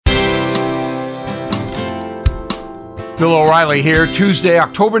Bill O'Reilly here, Tuesday,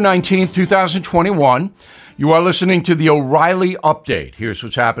 October 19th, 2021. You are listening to the O'Reilly Update. Here's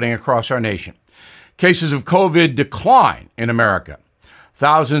what's happening across our nation. Cases of COVID decline in America.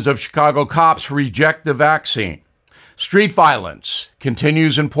 Thousands of Chicago cops reject the vaccine. Street violence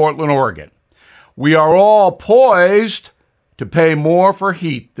continues in Portland, Oregon. We are all poised to pay more for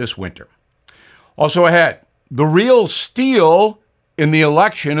heat this winter. Also ahead, the real steal in the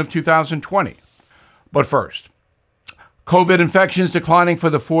election of 2020. But first, COVID infections declining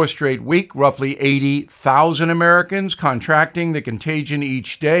for the fourth straight week, roughly 80,000 Americans contracting the contagion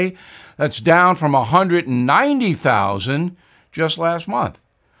each day. That's down from 190,000 just last month.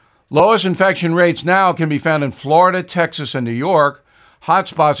 Lowest infection rates now can be found in Florida, Texas, and New York.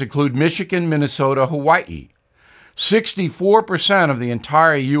 Hotspots include Michigan, Minnesota, Hawaii. 64% of the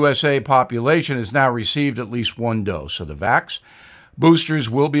entire USA population has now received at least one dose of the vax. Boosters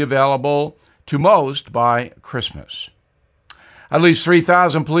will be available to most by Christmas. At least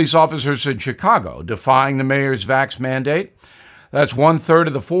 3,000 police officers in Chicago defying the mayor's vax mandate. That's 1/3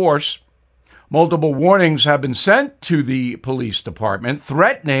 of the force. Multiple warnings have been sent to the police department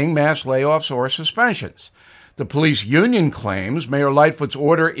threatening mass layoffs or suspensions. The police union claims Mayor Lightfoot's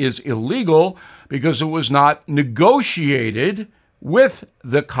order is illegal because it was not negotiated with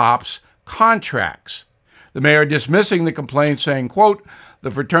the cops' contracts. The mayor dismissing the complaint, saying, quote,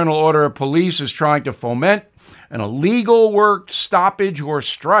 "The Fraternal Order of Police is trying to foment an illegal work stoppage or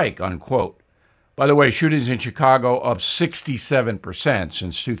strike," unquote. By the way, shootings in Chicago up 67%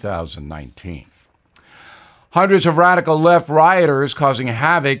 since 2019. Hundreds of radical left rioters causing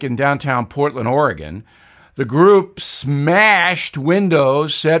havoc in downtown Portland, Oregon. The group smashed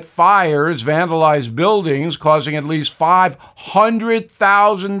windows, set fires, vandalized buildings, causing at least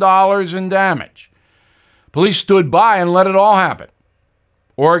 $500,000 in damage. Police stood by and let it all happen.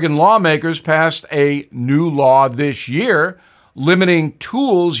 Oregon lawmakers passed a new law this year limiting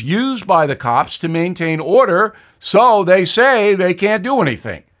tools used by the cops to maintain order, so they say they can't do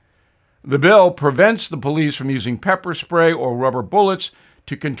anything. The bill prevents the police from using pepper spray or rubber bullets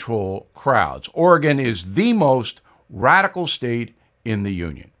to control crowds. Oregon is the most radical state in the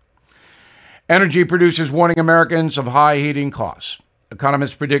union. Energy producers warning Americans of high heating costs.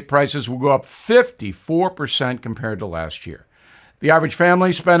 Economists predict prices will go up 54% compared to last year. The average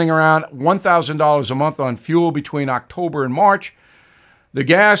family spending around $1,000 a month on fuel between October and March. The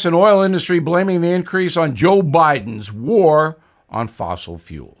gas and oil industry blaming the increase on Joe Biden's war on fossil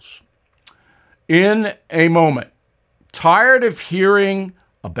fuels. In a moment, tired of hearing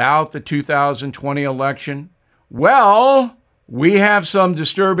about the 2020 election? Well, we have some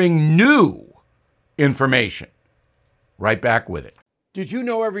disturbing new information. Right back with it. Did you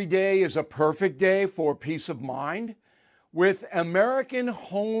know every day is a perfect day for peace of mind? With American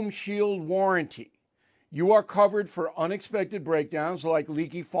Home Shield Warranty, you are covered for unexpected breakdowns like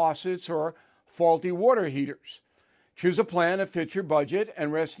leaky faucets or faulty water heaters. Choose a plan that fits your budget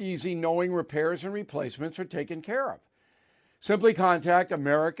and rest easy knowing repairs and replacements are taken care of. Simply contact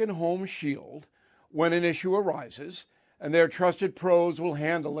American Home Shield when an issue arises, and their trusted pros will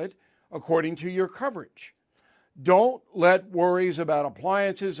handle it according to your coverage. Don't let worries about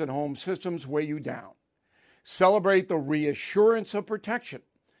appliances and home systems weigh you down. Celebrate the reassurance of protection.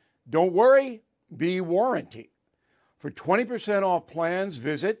 Don't worry, be warranty. For 20% off plans,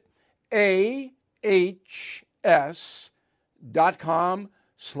 visit ahs.com/bill.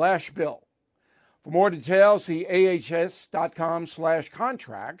 For more details, see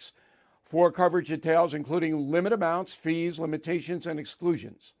ahs.com/contracts for coverage details, including limit amounts, fees, limitations, and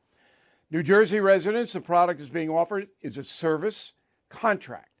exclusions. New Jersey residents, the product is being offered is a service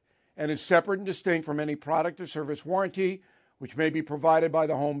contract and is separate and distinct from any product or service warranty, which may be provided by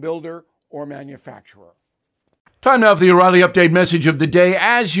the home builder or manufacturer. Time now for the O'Reilly Update message of the day.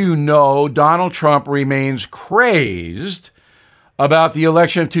 As you know, Donald Trump remains crazed about the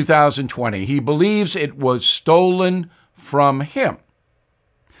election of 2020. He believes it was stolen from him.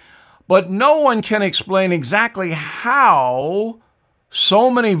 But no one can explain exactly how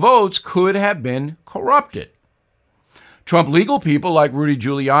so many votes could have been corrupted. Trump legal people like Rudy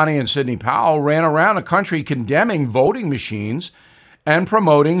Giuliani and Sidney Powell ran around the country condemning voting machines and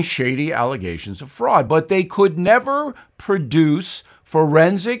promoting shady allegations of fraud, but they could never produce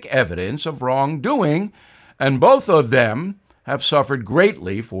forensic evidence of wrongdoing, and both of them have suffered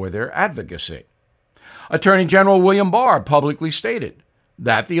greatly for their advocacy. Attorney General William Barr publicly stated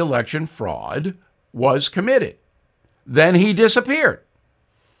that the election fraud was committed. Then he disappeared.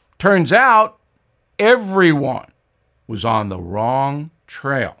 Turns out everyone was on the wrong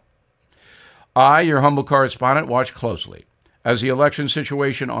trail. I, your humble correspondent, watched closely as the election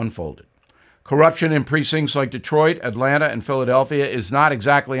situation unfolded. Corruption in precincts like Detroit, Atlanta, and Philadelphia is not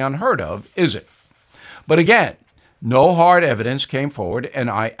exactly unheard of, is it? But again, no hard evidence came forward, and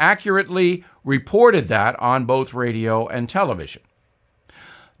I accurately reported that on both radio and television.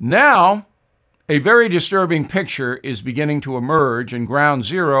 Now, a very disturbing picture is beginning to emerge, and ground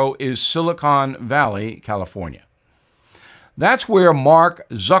zero is Silicon Valley, California. That's where Mark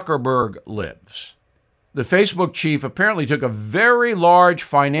Zuckerberg lives. The Facebook chief apparently took a very large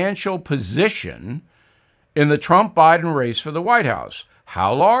financial position in the Trump-Biden race for the White House.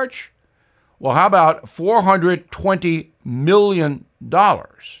 How large? Well, how about $420 million?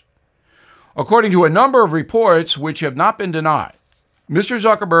 According to a number of reports which have not been denied, Mr.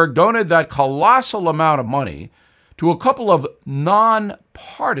 Zuckerberg donated that colossal amount of money to a couple of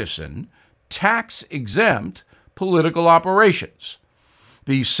nonpartisan, tax-exempt political operations: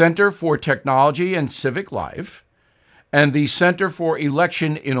 the Center for Technology and Civic Life and the Center for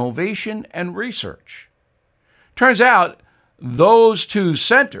Election Innovation and Research. Turns out those two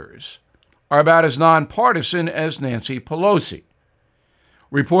centers are about as nonpartisan as Nancy Pelosi.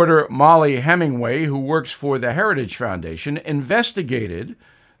 Reporter Molly Hemingway, who works for the Heritage Foundation, investigated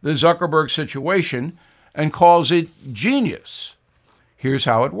the Zuckerberg situation and calls it genius. Here's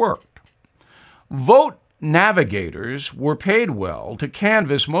how it worked. Vote navigators were paid well to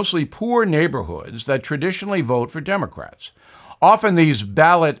canvass mostly poor neighborhoods that traditionally vote for Democrats. Often these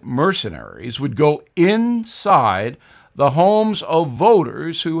ballot mercenaries would go inside the homes of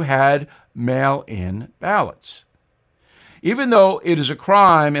voters who had mail-in ballots. Even though it is a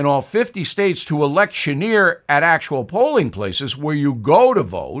crime in all 50 states to electioneer at actual polling places where you go to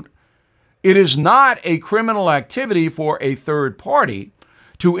vote, it is not a criminal activity for a third party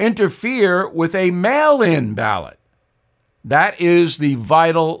to interfere with a mail-in ballot. That is the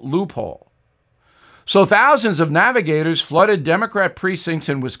vital loophole. So thousands of navigators flooded Democrat precincts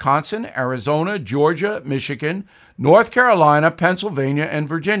in Wisconsin, Arizona, Georgia, Michigan, North Carolina, Pennsylvania, and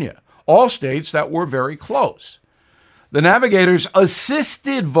Virginia, all states that were very close. The navigators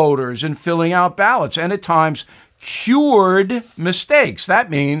assisted voters in filling out ballots and at times cured mistakes. That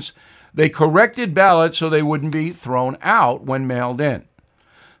means they corrected ballots so they wouldn't be thrown out when mailed in.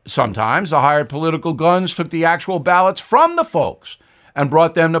 Sometimes the hired political guns took the actual ballots from the folks and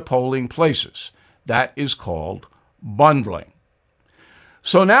brought them to polling places. That is called bundling.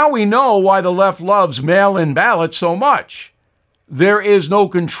 So now we know why the left loves mail-in ballots so much. There is no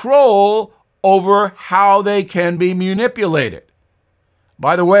control over how they can be manipulated.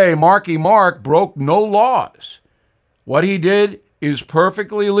 By the way, Marky Mark broke no laws. What he did is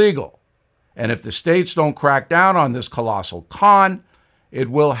perfectly legal. And if the states don't crack down on this colossal con, it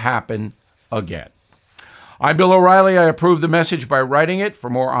will happen again. I'm Bill O'Reilly. I approve the message by writing it.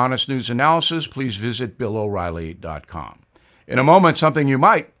 For more honest news analysis, please visit BillO'Reilly.com. In a moment, something you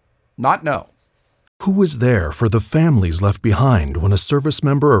might not know. Who is there for the families left behind when a service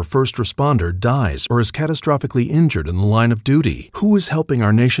member or first responder dies or is catastrophically injured in the line of duty? Who is helping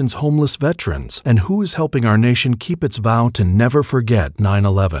our nation's homeless veterans? And who is helping our nation keep its vow to never forget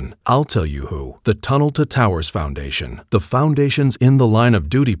 9/11? I'll tell you who. The Tunnel to Towers Foundation. The foundation's In the Line of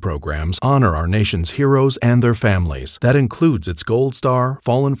Duty programs honor our nation's heroes and their families. That includes its Gold Star,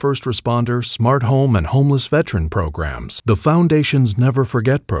 Fallen First Responder, Smart Home, and Homeless Veteran programs. The foundation's Never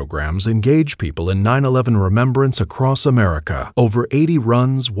Forget programs engage people in 9/11 remembrance across America. Over 80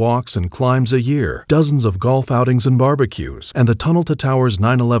 runs, walks, and climbs a year, dozens of golf outings and barbecues, and the Tunnel to Towers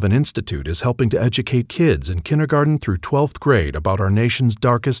 9/11 Institute is helping to educate kids in kindergarten through 12th grade about our nation's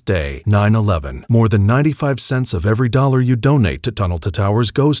darkest day, 9/11. More than 95 cents of every dollar you donate to Tunnel to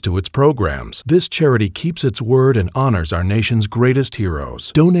Towers goes to its programs. This charity keeps its word and honors our nation's greatest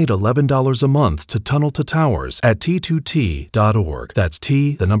heroes. Donate $11 a month to Tunnel to Towers at T2T.org. That's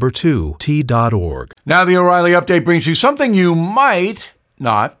T2T.org. Now the O'Reilly Update brings you something you might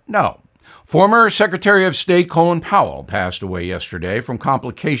not know. Former Secretary of State Colin Powell passed away yesterday from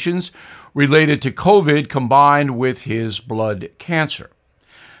complications related to COVID combined with his blood cancer.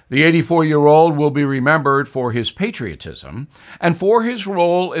 The 84-year-old will be remembered for his patriotism and for his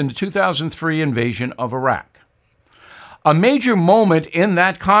role in the 2003 invasion of Iraq. A major moment in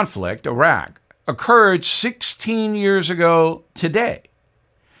that conflict, Iraq, occurred 16 years ago today.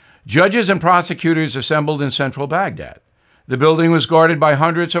 Judges and prosecutors assembled in central Baghdad. The building was guarded by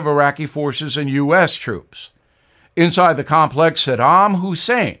hundreds of Iraqi forces and U.S. troops. Inside the complex, Saddam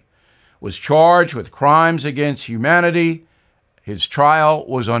Hussein was charged with crimes against humanity. His trial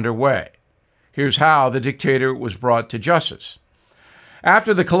was underway. Here's how the dictator was brought to justice.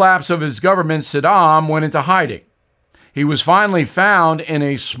 After the collapse of his government, Saddam went into hiding. He was finally found in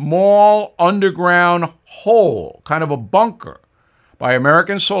a small underground hole, kind of a bunker, by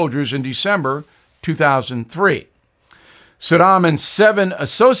American soldiers in December 2003. Saddam and 7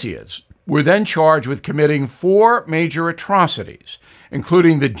 associates were then charged with committing 4 major atrocities,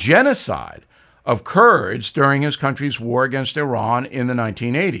 including the genocide of Kurds during his country's war against Iran in the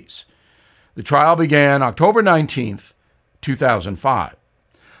 1980s. The trial began October 19, 2005.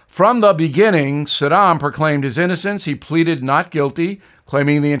 From the beginning, Saddam proclaimed his innocence. He pleaded not guilty,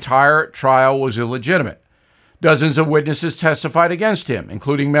 claiming the entire trial was illegitimate. Dozens of witnesses testified against him,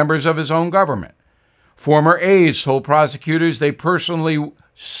 including members of his own government. Former aides told prosecutors they personally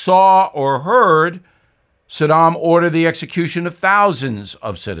saw or heard Saddam order the execution of thousands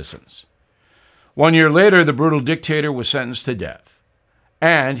of citizens. 1 year later, the brutal dictator was sentenced to death,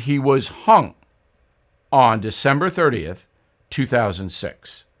 and he was hung on December 30th,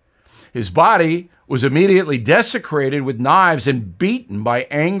 2006. His body was immediately desecrated with knives and beaten by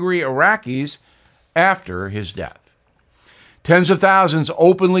angry Iraqis after his death. Tens of thousands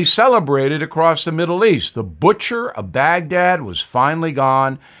openly celebrated across the Middle East. The butcher of Baghdad was finally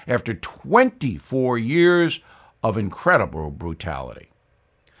gone after 24 years of incredible brutality.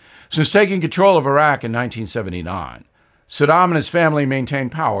 Since taking control of Iraq in 1979, Saddam and his family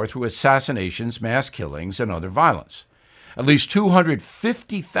maintained power through assassinations, mass killings, and other violence. At least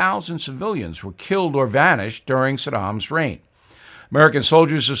 250,000 civilians were killed or vanished during Saddam's reign. American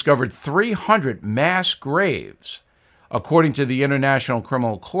soldiers discovered 300 mass graves. According to the International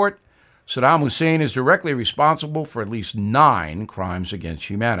Criminal Court, Saddam Hussein is directly responsible for at least 9 crimes against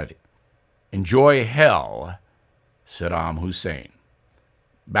humanity. Enjoy hell, Saddam Hussein.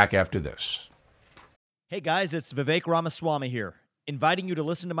 Back after this. Hey guys, it's Vivek Ramaswamy here, inviting you to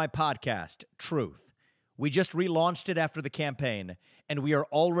listen to my podcast, Truth. We just relaunched it after the campaign, and we are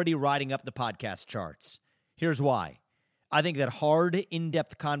already riding up the podcast charts. Here's why. I think that hard,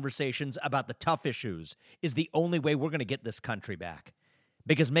 in-depth conversations about the tough issues is the only way we're going to get this country back.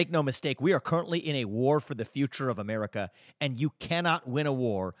 Because make no mistake, we are currently in a war for the future of America, and you cannot win a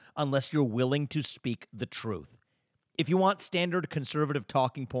war unless you're willing to speak the truth. If you want standard conservative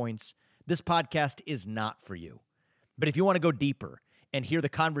talking points, this podcast is not for you. But if you want to go deeper and hear the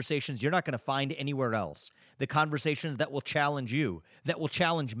conversations you're not going to find anywhere else, the conversations that will challenge you, that will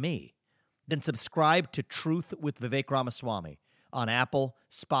challenge me, then subscribe to Truth with Vivek Ramaswamy on Apple,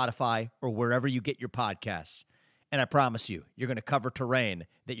 Spotify, or wherever you get your podcasts. And I promise you, you're going to cover terrain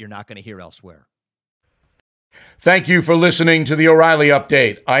that you're not going to hear elsewhere. Thank you for listening to the O'Reilly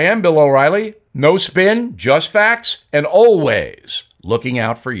Update. I am Bill O'Reilly. No spin, just facts, and always looking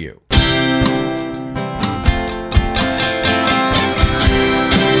out for you.